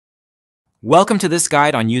Welcome to this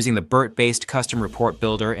guide on using the BIRT-based custom report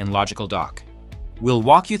builder in LogicalDOC. We'll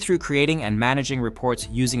walk you through creating and managing reports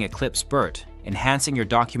using Eclipse BIRT, enhancing your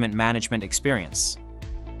document management experience.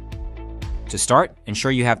 To start, ensure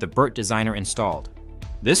you have the BIRT Designer installed.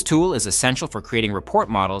 This tool is essential for creating report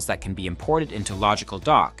models that can be imported into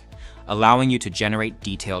LogicalDOC, allowing you to generate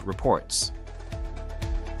detailed reports.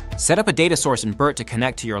 Set up a data source in BIRT to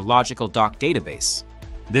connect to your LogicalDOC database.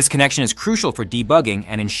 This connection is crucial for debugging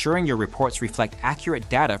and ensuring your reports reflect accurate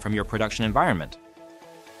data from your production environment.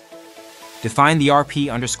 Define the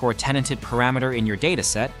RP_tenanted parameter in your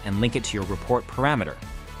dataset and link it to your report parameter.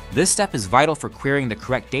 This step is vital for querying the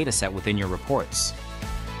correct dataset within your reports.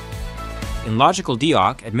 In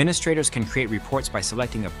LogicalDOC, administrators can create reports by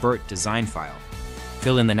selecting a BIRT design file.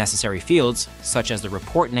 Fill in the necessary fields, such as the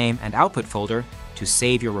report name and output folder, to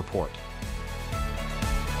save your report.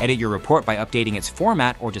 Edit your report by updating its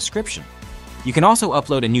format or description. You can also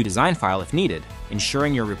upload a new design file if needed,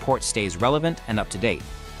 ensuring your report stays relevant and up to date.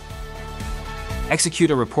 Execute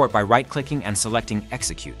a report by right-clicking and selecting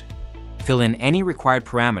Execute. Fill in any required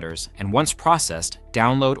parameters, and once processed,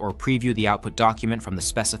 download or preview the output document from the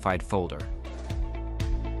specified folder.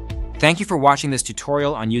 Thank you for watching this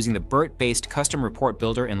tutorial on using the BIRT-based custom report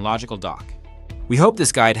builder in LogicalDOC. We hope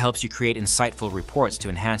this guide helps you create insightful reports to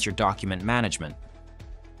enhance your document management.